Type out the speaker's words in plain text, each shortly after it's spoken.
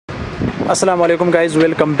Assalamu alaikum guys,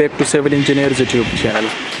 welcome back to Civil Engineers YouTube channel.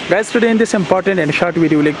 Guys, today in this important and short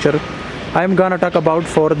video lecture I am gonna talk about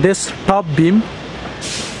for this top beam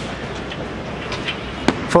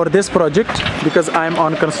for this project, because I am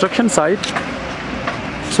on construction site.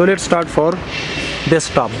 So let's start for this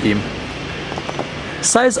top beam.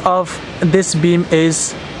 Size of this beam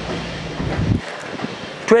is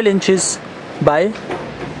 12 inches by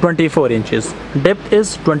 24 inches. Depth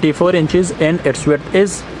is 24 inches and its width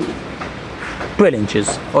is 12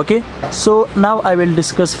 inches. Okay, so now I will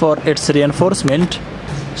discuss for its reinforcement.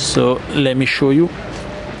 So let me show you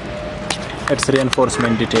its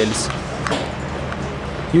reinforcement details.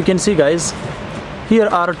 You can see guys, here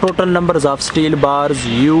are total numbers of steel bars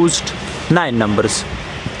used, 9 numbers.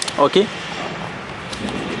 Okay,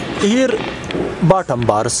 here bottom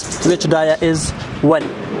bars which dia is 1,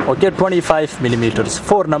 okay, 25 millimeters,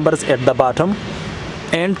 4 numbers at the bottom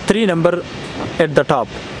and 3 number at the top.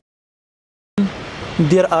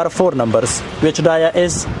 There are 4 numbers which dia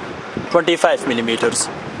is 25 millimeters,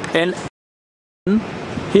 and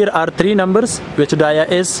here are 3 numbers which dia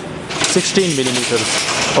is 16 millimeters.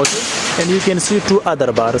 Okay, and you can see 2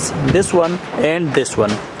 other bars, this one and this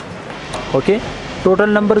one. Okay, total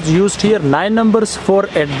numbers used here 9 numbers, 4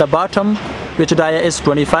 at the bottom which dia is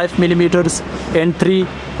 25 millimeters and 3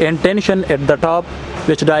 and tension at the top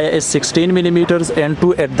which dia is 16 millimeters and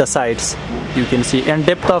 2 at the sides. You can see, and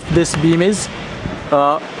depth of this beam is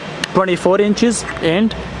 24 inches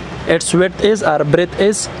and its width is, or breadth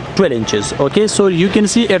is 12 inches. Okay, so you can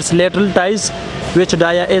see its lateral ties which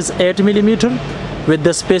dia is 8 millimeter with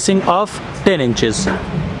the spacing of 10 inches.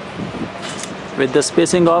 With the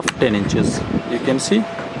spacing of 10 inches, you can see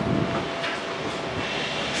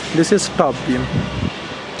this is top beam.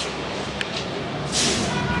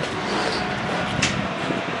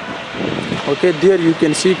 Okay, there you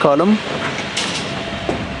can see column.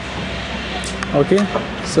 Okay,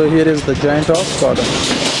 so here is the joint of column.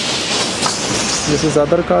 This is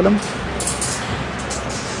other column.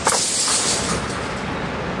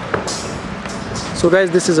 So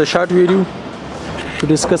guys, this is a short video to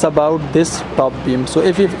discuss about this top beam. So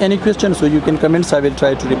if you have any questions, so you can comment, I will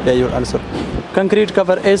try to reply your answer. Concrete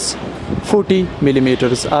cover is 40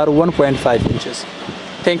 millimeters or 1.5 inches.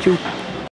 Thank you.